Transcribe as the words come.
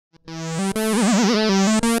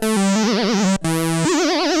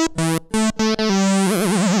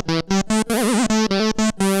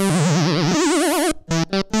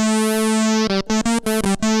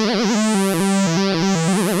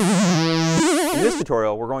this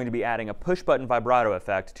tutorial, we're going to be adding a push-button vibrato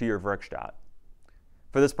effect to your WERKSTATT.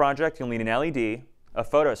 For this project, you'll need an LED, a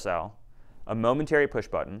photocell, a momentary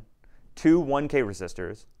push-button, two 1K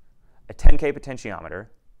resistors, a 10K potentiometer,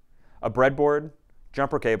 a breadboard,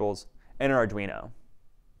 jumper cables, and an Arduino.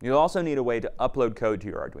 You'll also need a way to upload code to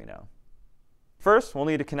your Arduino. First, we'll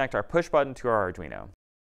need to connect our push-button to our Arduino.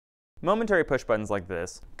 Momentary push-buttons like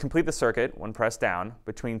this complete the circuit when pressed down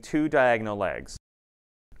between two diagonal legs.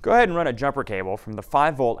 Go ahead and run a jumper cable from the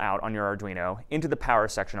 5-volt out on your Arduino into the power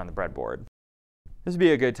section on the breadboard. This would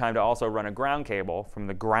be a good time to also run a ground cable from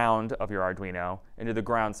the ground of your Arduino into the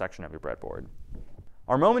ground section of your breadboard.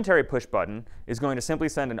 Our momentary push button is going to simply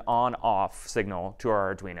send an on-off signal to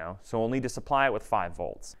our Arduino, so we'll need to supply it with 5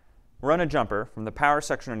 volts. Run a jumper from the power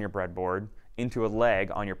section on your breadboard into a leg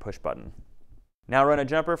on your push button. Now run a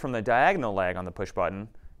jumper from the diagonal leg on the push button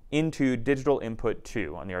into digital input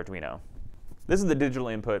 2 on the Arduino. This is the digital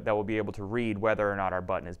input that will be able to read whether or not our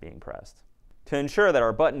button is being pressed. To ensure that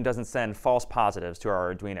our button doesn't send false positives to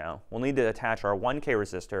our Arduino, we'll need to attach our 1K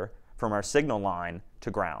resistor from our signal line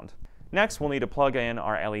to ground. Next, we'll need to plug in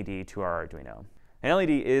our LED to our Arduino. An LED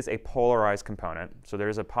is a polarized component, so there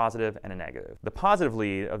is a positive and a negative. The positive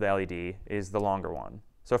lead of the LED is the longer one.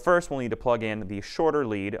 So first, we'll need to plug in the shorter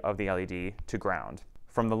lead of the LED to ground.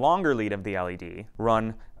 From the longer lead of the LED,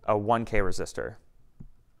 run a 1K resistor.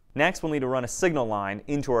 Next, we'll need to run a signal line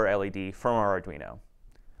into our LED from our Arduino.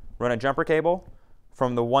 Run a jumper cable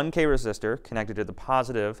from the 1K resistor connected to the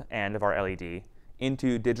positive end of our LED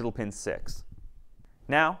into digital pin 6.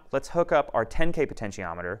 Now, let's hook up our 10K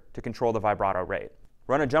potentiometer to control the vibrato rate.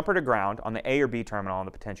 Run a jumper to ground on the A or B terminal on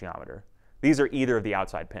the potentiometer. These are either of the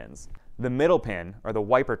outside pins. The middle pin, or the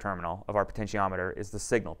wiper terminal of our potentiometer, is the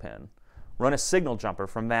signal pin. Run a signal jumper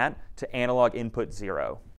from that to analog input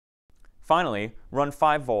 0. Finally, run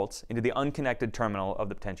 5 volts into the unconnected terminal of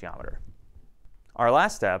the potentiometer. Our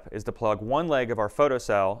last step is to plug one leg of our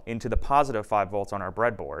photocell into the positive 5 volts on our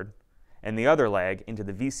breadboard, and the other leg into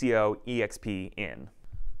the VCO EXP in.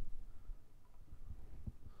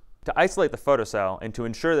 To isolate the photocell and to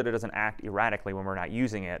ensure that it doesn't act erratically when we're not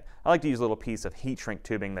using it, I like to use a little piece of heat shrink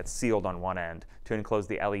tubing that's sealed on one end to enclose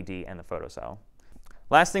the LED and the photocell.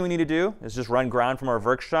 Last thing we need to do is just run ground from our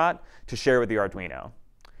WERKSTATT to share with the Arduino.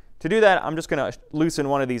 To do that, I'm just going to loosen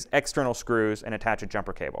one of these external screws and attach a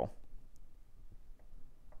jumper cable.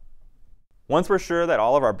 Once we're sure that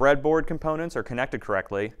all of our breadboard components are connected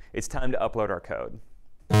correctly, it's time to upload our code.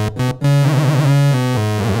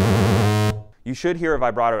 You should hear a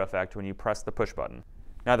vibrato effect when you press the push button.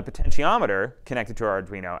 Now the potentiometer connected to our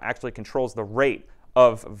Arduino actually controls the rate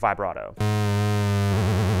of vibrato.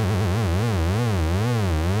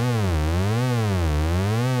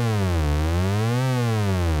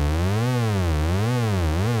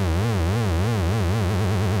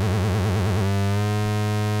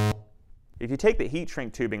 If you take the heat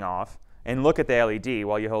shrink tubing off and look at the LED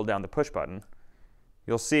while you hold down the push button,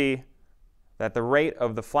 you'll see that the rate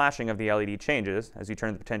of the flashing of the LED changes as you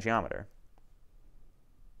turn the potentiometer.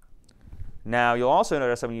 Now you'll also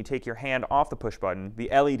notice that when you take your hand off the push button, the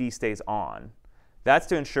LED stays on. That's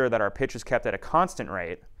to ensure that our pitch is kept at a constant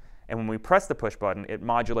rate, and when we press the push button, it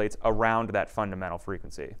modulates around that fundamental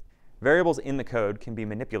frequency. Variables in the code can be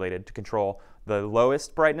manipulated to control the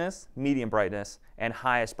lowest brightness, medium brightness, and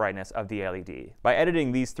highest brightness of the LED. By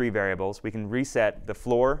editing these 3 variables, we can reset the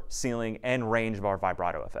floor, ceiling, and range of our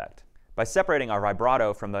vibrato effect. By separating our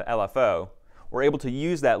vibrato from the LFO, we're able to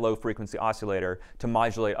use that low frequency oscillator to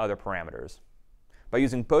modulate other parameters. By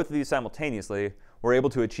using both of these simultaneously, we're able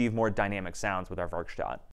to achieve more dynamic sounds with our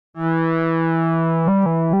WERKSTATT.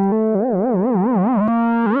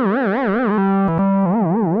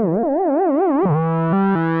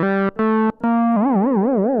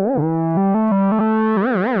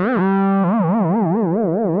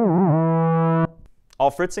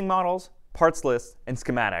 All fritzing models, parts lists, and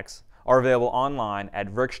schematics are available online at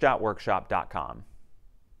WERKSTATT-workshop.com.